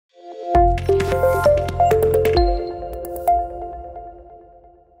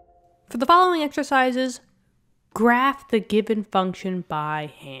For the following exercises, graph the given function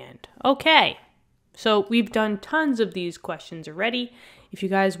by hand. Okay, so we've done tons of these questions already. If you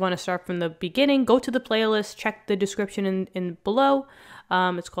guys want to start from the beginning, go to the playlist, check the description in below.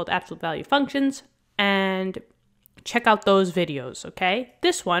 It's called Absolute Value Functions, and check out those videos, okay?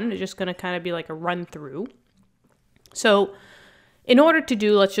 This one is just going to kind of be like a run through. So in order to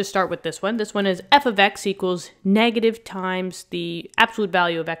do, let's just start with this one. This one is f of x equals negative times the absolute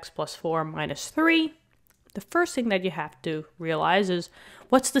value of x plus 4 minus 3. The first thing that you have to realize is,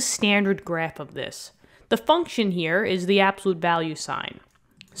 what's the standard graph of this? The function here is the absolute value sign.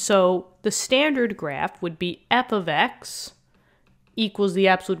 So the standard graph would be f of x equals the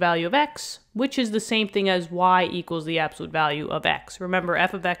absolute value of x, which is the same thing as y equals the absolute value of x. Remember,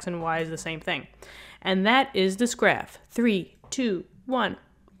 f of x and y is the same thing. And that is this graph. 3, 2, 1,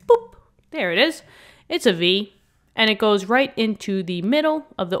 boop. There it is. It's a V, and it goes right into the middle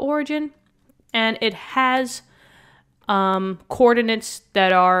of the origin, and it has coordinates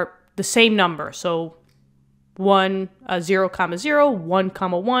that are the same number. So 0, 0, 1,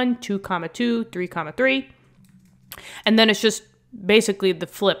 1, 2, 2, 3, 3. And then it's just basically the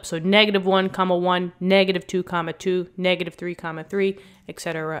flip. So negative 1, 1, negative 2, 2, negative 3, 3,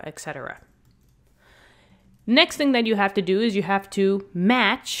 etc., etc. Next thing that you have to do is you have to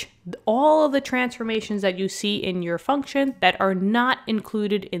match all of the transformations that you see in your function that are not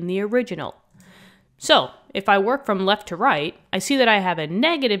included in the original. So if I work from left to right, I see that I have a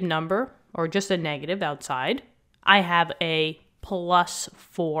negative number, or just a negative outside. I have a plus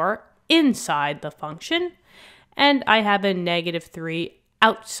 4 inside the function, and I have a negative 3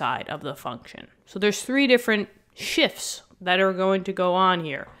 outside of the function. So there's 3 different shifts that are going to go on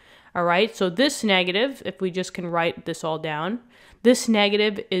here. All right, so this negative, if we just can write this all down, this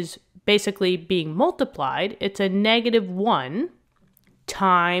negative is basically being multiplied. It's a negative 1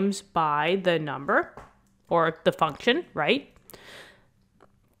 times by the number, or the function, right?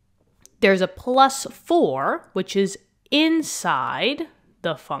 There's a plus 4, which is inside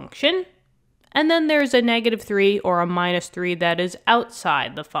the function. And then there's a negative 3 or a minus 3 that is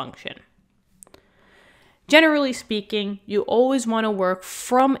outside the function. Generally speaking, you always want to work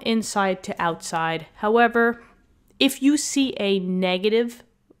from inside to outside. However, if you see a negative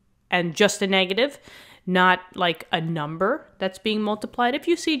and just a negative, not like a number that's being multiplied, if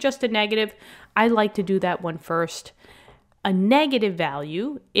you see just a negative, I like to do that one first. A negative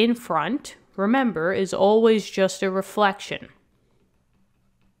value in front, remember, is always just a reflection.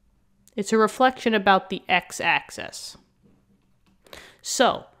 It's a reflection about the x-axis.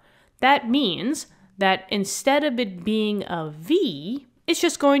 So that means that instead of it being a V, it's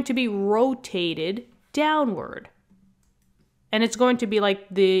just going to be rotated downward. And it's going to be like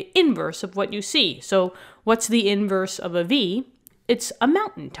the inverse of what you see. So what's the inverse of a V? It's a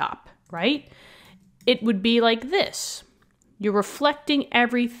mountaintop, right? It would be like this. You're reflecting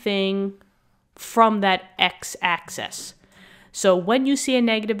everything from that x-axis. So when you see a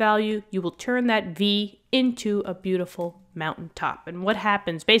negative value, you will turn that V into a beautiful mountaintop. And what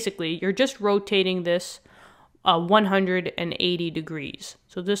happens, basically, you're just rotating this 180 degrees.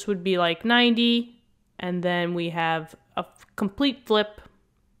 So this would be like 90, and then we have a complete flip,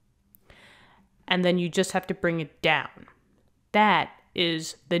 and then you just have to bring it down. That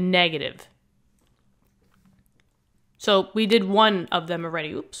is the negative. So we did one of them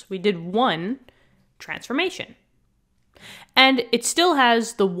already. Oops, we did one transformation. And it still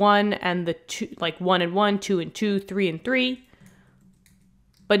has the 1 and the 2, like 1 and 1, 2 and 2, 3 and 3.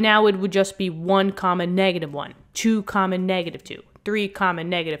 But now it would just be 1 comma negative 1, 2 comma negative 2, 3 comma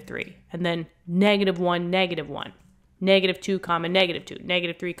negative 3, and then negative 1, negative 1, negative 2 comma negative 2,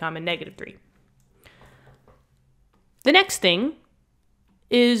 negative 3 comma negative 3. The next thing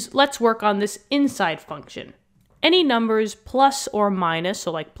is, let's work on this inside function. Any numbers plus or minus,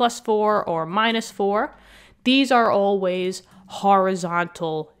 so like plus 4 or minus 4, these are always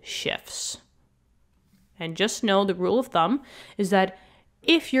horizontal shifts. And just know the rule of thumb is that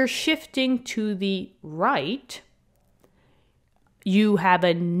if you're shifting to the right, you have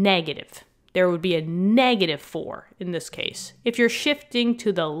a negative. There would be a negative 4 in this case. If you're shifting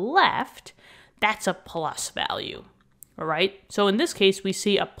to the left, that's a plus value. All right, so in this case, we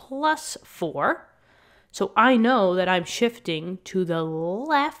see a plus 4. So I know that I'm shifting to the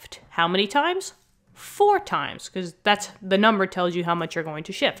left how many times? 4 times, because that's the number tells you how much you're going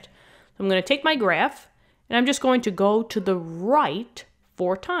to shift. So I'm going to take my graph, and I'm just going to go to the right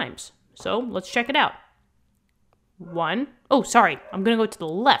 4 times. So let's check it out. I'm going to go to the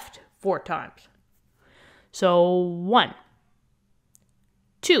left 4 times. So 1,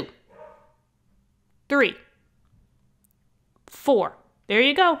 2, 3, 4. There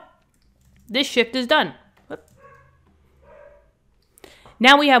you go. This shift is done.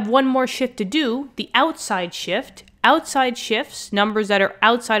 Now we have one more shift to do, the outside shift. Outside shifts, numbers that are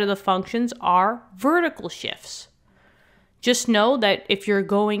outside of the functions, are vertical shifts. Just know that if you're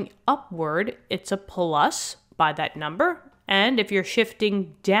going upward, it's a plus by that number. And if you're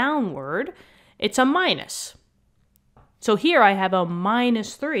shifting downward, it's a minus. So here I have a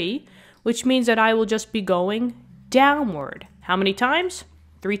 -3, which means that I will just be going downward. How many times?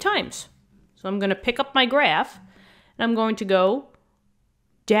 3 times. So I'm going to pick up my graph, and I'm going to go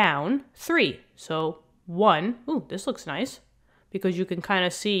down 3. So 1, ooh, this looks nice, because you can kind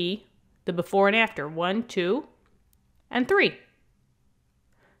of see the before and after. 1, 2, and 3.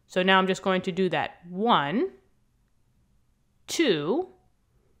 So now I'm just going to do that. 1, 2,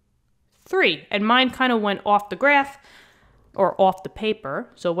 3. And mine kind of went off the graph, or off the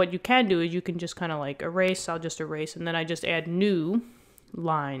paper. So what you can do is you can just kind of like erase. I'll just erase, and then I just add new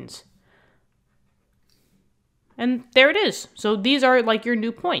lines. And there it is. So these are like your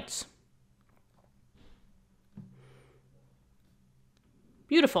new points.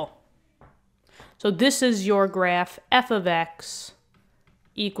 Beautiful. So this is your graph. F of x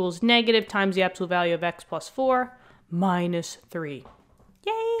equals negative times the absolute value of x plus 4 minus 3.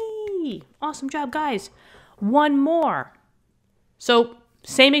 Yay! Awesome job, guys. One more. So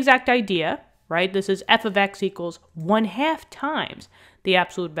same exact idea, right? This is f of x equals 1/2 times the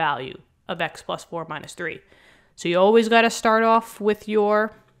absolute value of x plus 4 minus 3. So you always got to start off with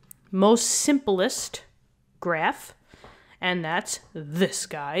your most simplest graph, and that's this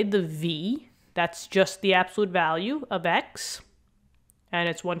guy, the v. That's just the absolute value of x, and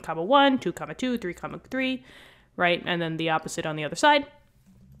it's 1, 1, 2, 2, 3, 3, right? And then the opposite on the other side.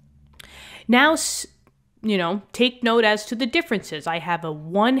 Now, take note as to the differences. I have a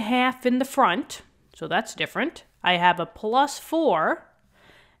 1/2 in the front, so that's different. I have a plus 4,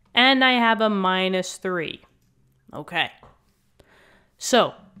 and I have a minus 3. Okay.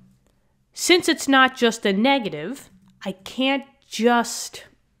 So, since it's not just a negative, I can't just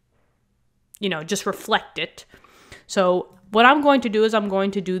reflect it. So, what I'm going to do is I'm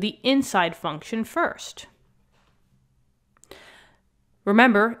going to do the inside function first.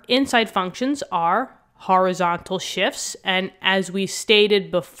 Remember, inside functions are horizontal shifts, and as we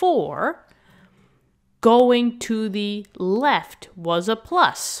stated before, going to the left was a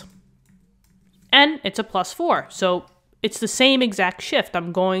plus. And it's a plus 4, so it's the same exact shift.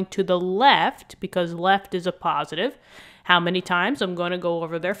 I'm going to the left because left is a positive. How many times? I'm going to go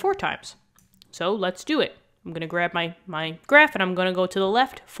over there 4 times. So let's do it. I'm going to grab my graph, and I'm going to go to the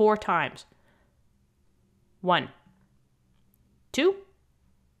left 4 times. 1, 2,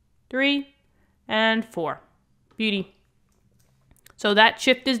 3, and 4. Beauty. So that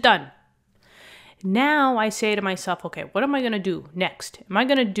shift is done. Now I say to myself, okay, what am I going to do next? Am I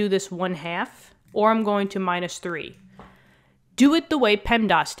going to do this 1/2, or I'm going to minus 3? Do it the way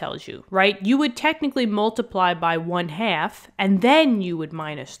PEMDAS tells you, right? You would technically multiply by 1/2, and then you would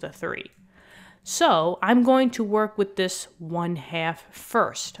minus the 3. So I'm going to work with this 1/2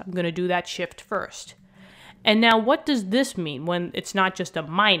 first. I'm going to do that shift first. And now what does this mean when it's not just a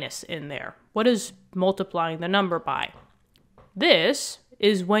minus in there? What is multiplying the number by? This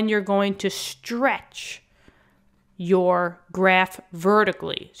is when you're going to stretch your graph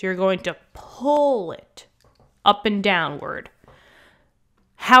vertically. So you're going to pull it up and downward.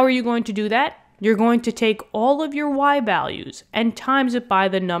 How are you going to do that? You're going to take all of your y values and times it by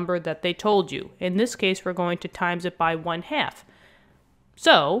the number that they told you. In this case, we're going to times it by 1/2.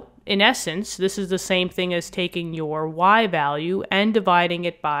 So, in essence, this is the same thing as taking your y value and dividing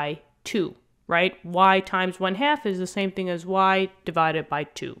it by 2, right? Y times 1/2 is the same thing as y divided by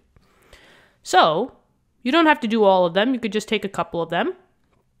 2. So, you don't have to do all of them. You could just take a couple of them.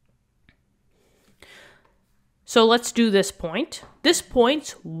 So let's do this point. This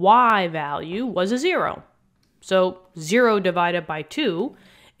point's y value was a 0. So 0 divided by 2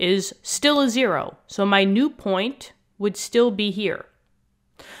 is still a 0. So my new point would still be here.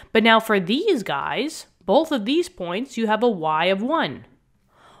 But now for these guys, both of these points, you have a y of 1.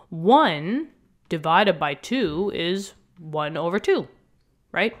 1 divided by 2 is 1/2,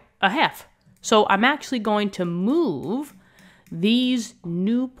 right? 1/2. So I'm actually going to move these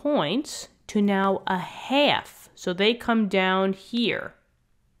new points to now 1/2. So they come down here.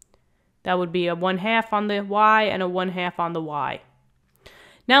 That would be a 1/2 on the y and a 1/2 on the y.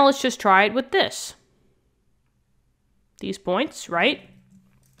 Now let's just try it with this. These points, right?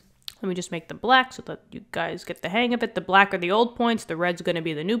 Let me just make them black so that you guys get the hang of it. The black are the old points. The red's going to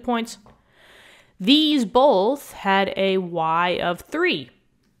be the new points. These both had a y of 3.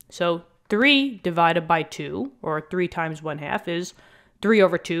 So 3 divided by 2, or 3 times 1/2, is 3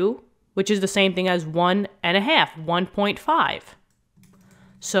 over 2, which is the same thing as 1 1/2, 1.5.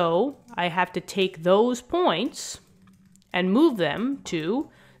 So I have to take those points and move them to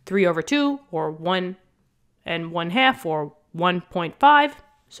 3 over 2, or 1 1/2, or 1.5.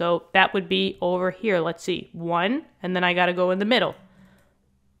 So that would be over here. Let's see, 1, and then I got to go in the middle.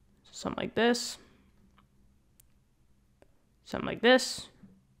 Something like this. Something like this.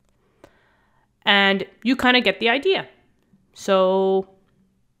 And you kind of get the idea. So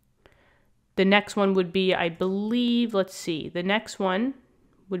the next one would be, I believe, let's see, the next one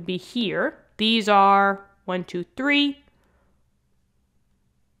would be here. These are 1, 2, 3.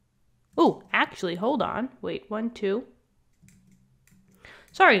 Oh, actually, hold on. Wait, 1, 2.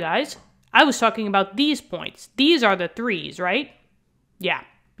 Sorry, guys. I was talking about these points. These are the 3s, right? Yeah,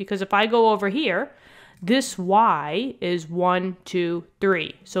 because if I go over here, this y is 1, 2,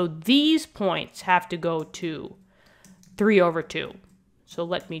 3. So these points have to go to 3 over 2. So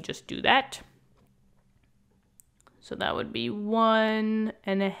let me just do that. So that would be 1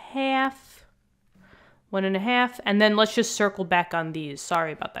 1/2. 1 1/2. And then let's just circle back on these.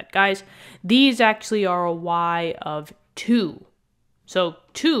 Sorry about that, guys. These actually are a y of 2. So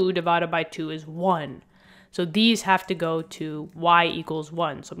 2 divided by 2 is 1. So these have to go to y equals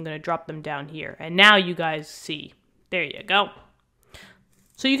 1. So I'm going to drop them down here. And now you guys see. There you go.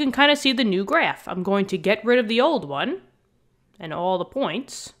 So you can kind of see the new graph. I'm going to get rid of the old one and all the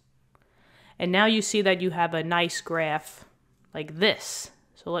points. And now you see that you have a nice graph like this.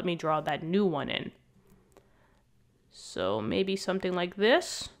 So let me draw that new one in. So maybe something like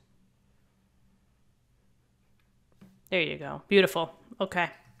this. There you go. Beautiful. Okay.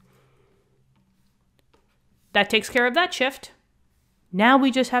 That takes care of that shift. Now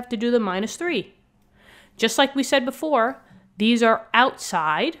we just have to do the -3. Just like we said before, these are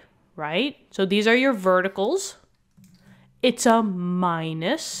outside, right? So these are your verticals. It's a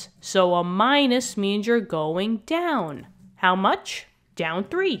minus. So a minus means you're going down. How much? Down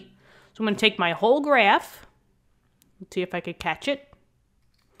 3. So I'm going to take my whole graph. Let's see if I could catch it.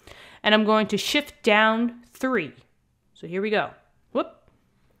 And I'm going to shift down 3. So here we go. Whoop.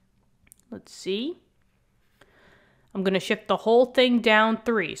 Let's see. I'm going to shift the whole thing down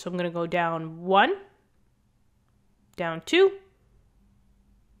 3. So I'm going to go down 1, down 2,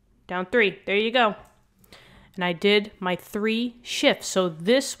 down 3. There you go. And I did my 3 shifts. So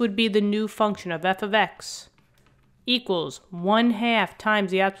this would be the new function of f of x equals 1/2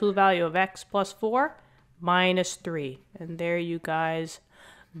 times the absolute value of x plus 4 minus 3. And there you guys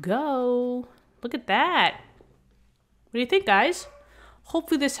go. Look at that. What do you think, guys?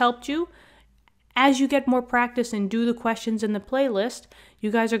 Hopefully this helped you. As you get more practice and do the questions in the playlist, you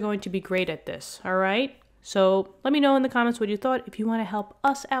guys are going to be great at this, all right? So let me know in the comments what you thought. If you want to help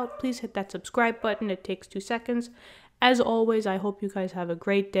us out, please hit that subscribe button. It takes 2 seconds. As always, I hope you guys have a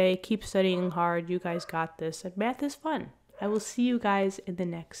great day. Keep studying hard. You guys got this. And math is fun. I will see you guys in the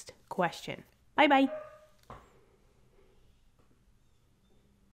next question. Bye-bye.